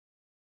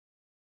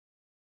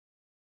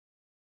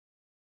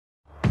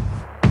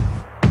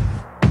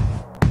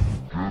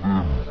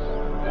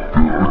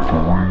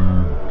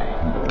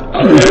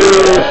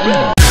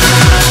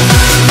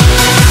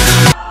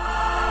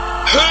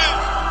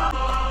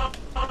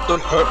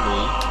Don't hurt me.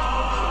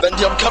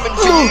 Bendy, I'm coming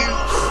for you.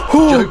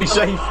 Joe, be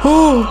safe.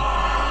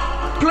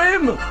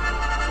 Blim!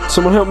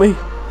 Someone help me.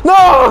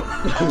 No!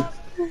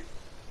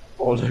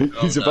 Oh no,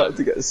 he's about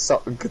to get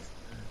sucked.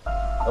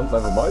 Oh,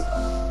 never mind.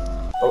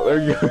 Oh, there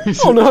he goes.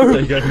 Oh no!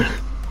 There you go.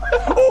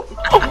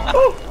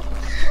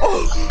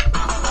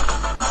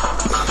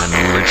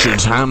 And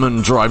Richard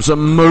Hammond drives a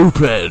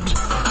moped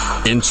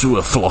into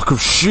a flock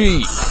of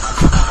sheep.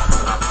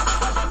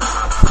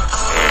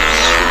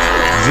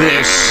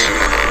 This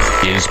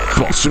is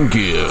Bottom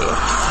Gear.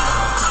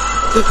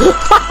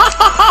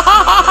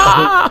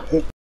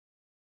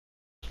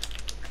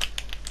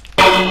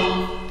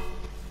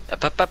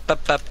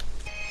 Up.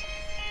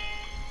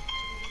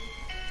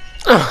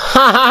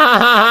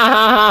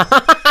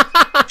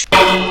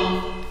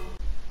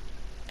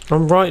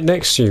 I'm right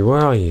next to you,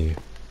 where are you?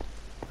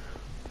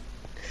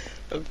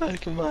 I'm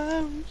back in my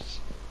house.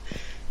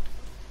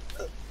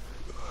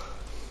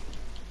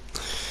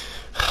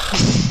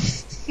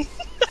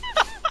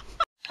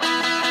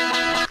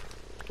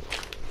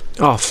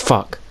 Oh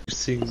fuck.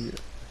 Sing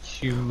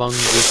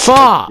humongous.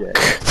 Fuck!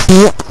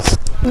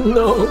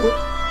 No.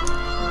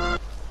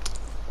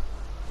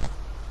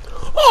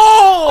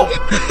 Oh!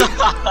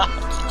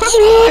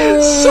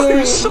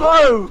 So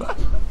slow!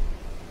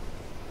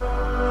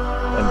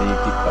 And you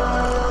keep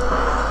cutting.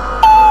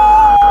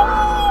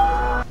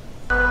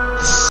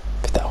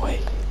 Get that way.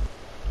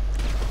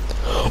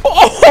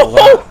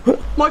 Oh,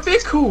 my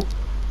vehicle!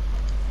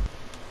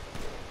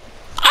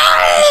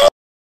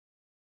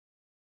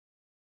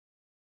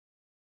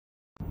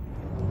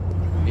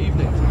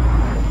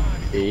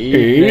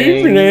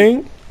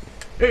 Evening.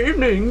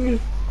 Evening!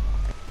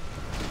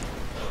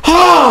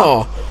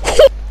 Oh!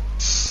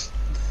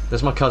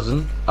 There's my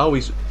cousin. Oh,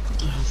 he's.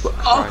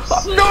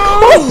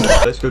 No!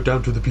 Let's go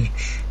down to the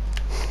beach.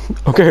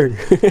 Okay.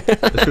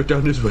 Let's go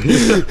down this way.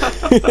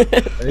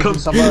 come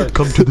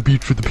to the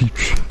beach for the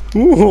beach.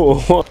 Ooh.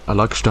 I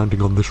like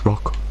standing on this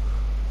rock.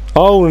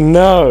 Oh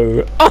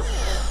no.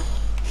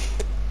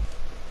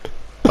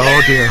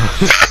 Oh dear.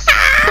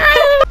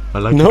 I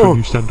like it when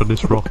you stand on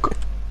this rock.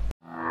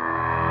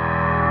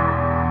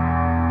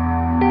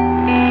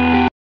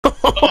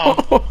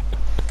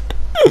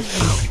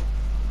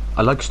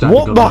 I like standing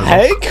What on the my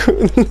heck?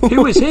 rock.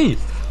 Who is he?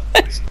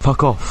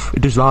 Fuck off.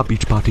 It is our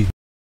beach party.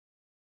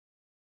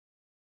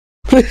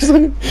 This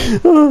is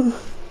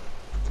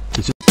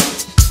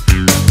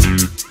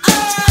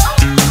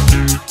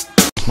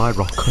my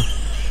rock.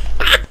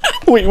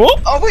 Wait,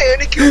 what? Oh wait, it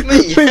only killed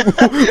me.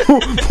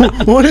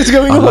 What is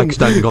going I on? like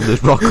standing on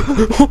this rock.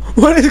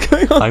 What is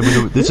going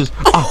on? This is.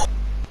 Oh,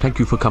 thank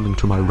you for coming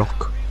to my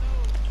rock.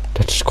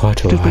 That's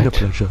quite It's been a alright.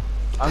 pleasure.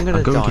 I'm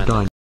I'm going going to die.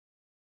 dine.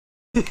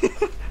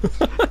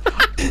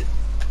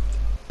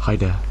 Hi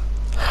there.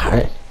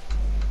 Hi.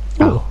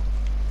 Ow.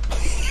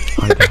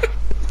 Hi there.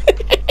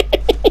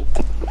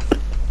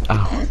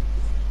 Ow.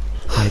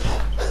 Hi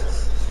there.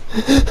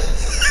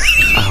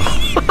 Ow.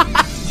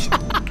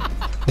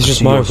 This I is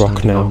see my you're rock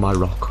standing now. on my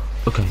rock.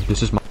 Okay,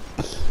 this is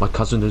my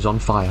cousin is on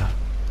fire.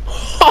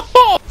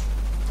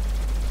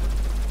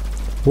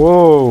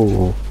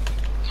 Whoa.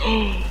 I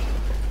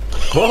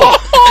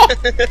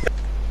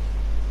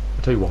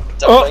tell you what.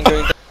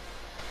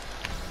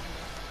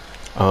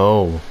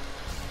 Oh.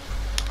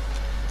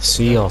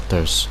 Sea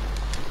otters.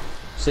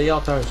 Sea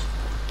otters.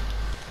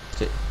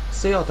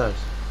 Sea otters.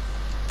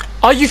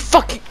 Are you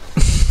fucking?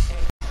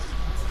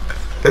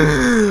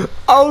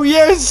 Oh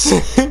yes.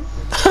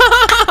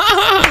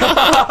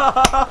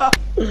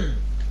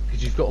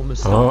 Because you've got a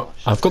moustache. Oh,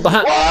 I've got the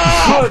hat.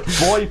 Oh,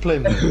 boy,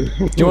 Plim.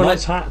 You want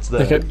nice hat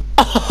there. Okay.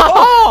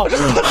 Oh,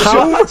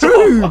 how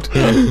rude!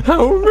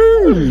 How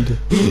rude!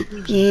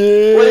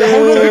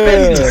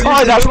 Yeah.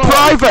 Oh, that's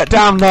private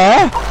down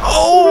there.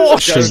 Oh,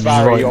 she's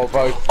right. You're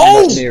both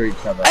Oh! near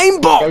each other.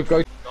 Aimbot!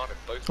 Go.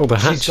 Oh, the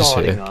hatch She's is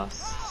guarding here.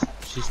 us.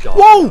 She's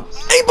guarding Whoa!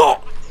 us.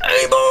 Aimbot!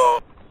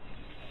 Aimbot!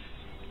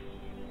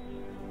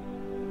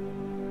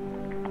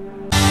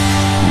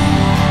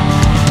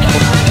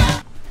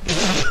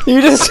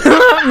 You just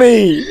hurt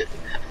me!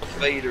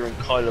 Vader and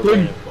Kylo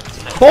Ren have got to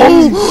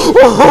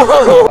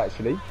Oh!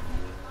 Actually.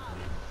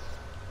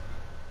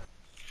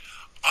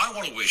 I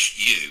want to wish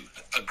you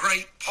a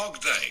great Pog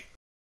Day.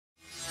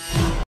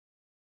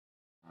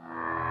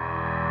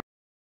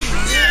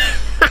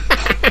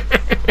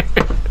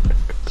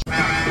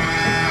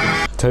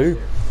 Two.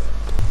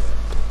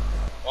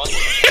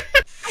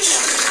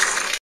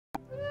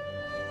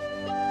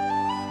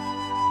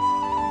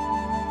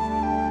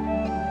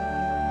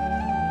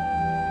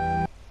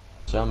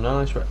 Sound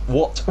nice.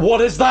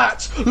 What is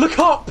that? Look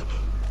up!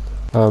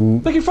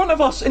 Look in front of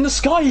us in the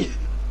sky.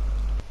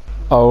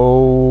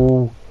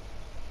 Oh.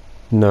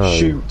 No.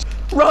 Shoot!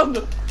 Run!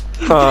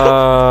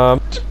 Oh.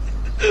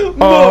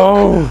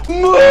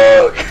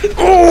 Look!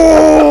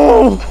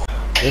 Oh!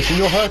 Listen,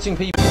 you're hurting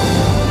people.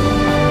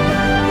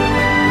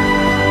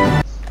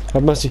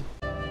 Have mercy.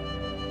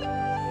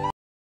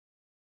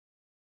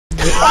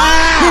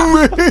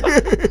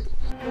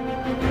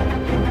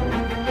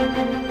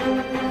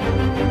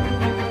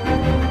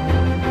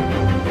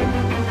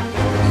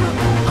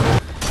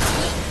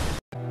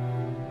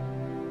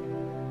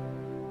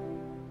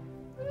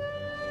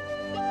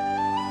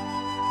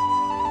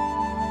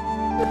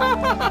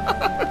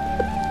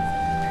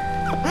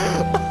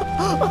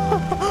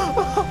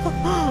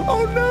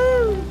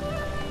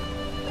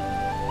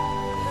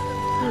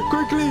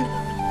 Quickly!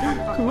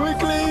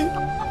 Quickly!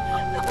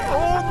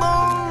 Oh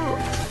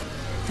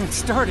no! It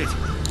started.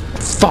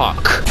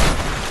 Fuck!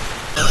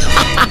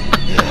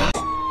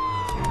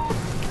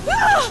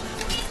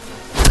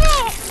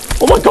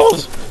 Oh my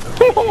god!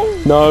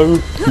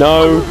 No,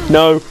 no,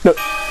 no, no.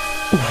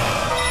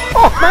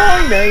 Oh,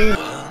 my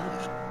name!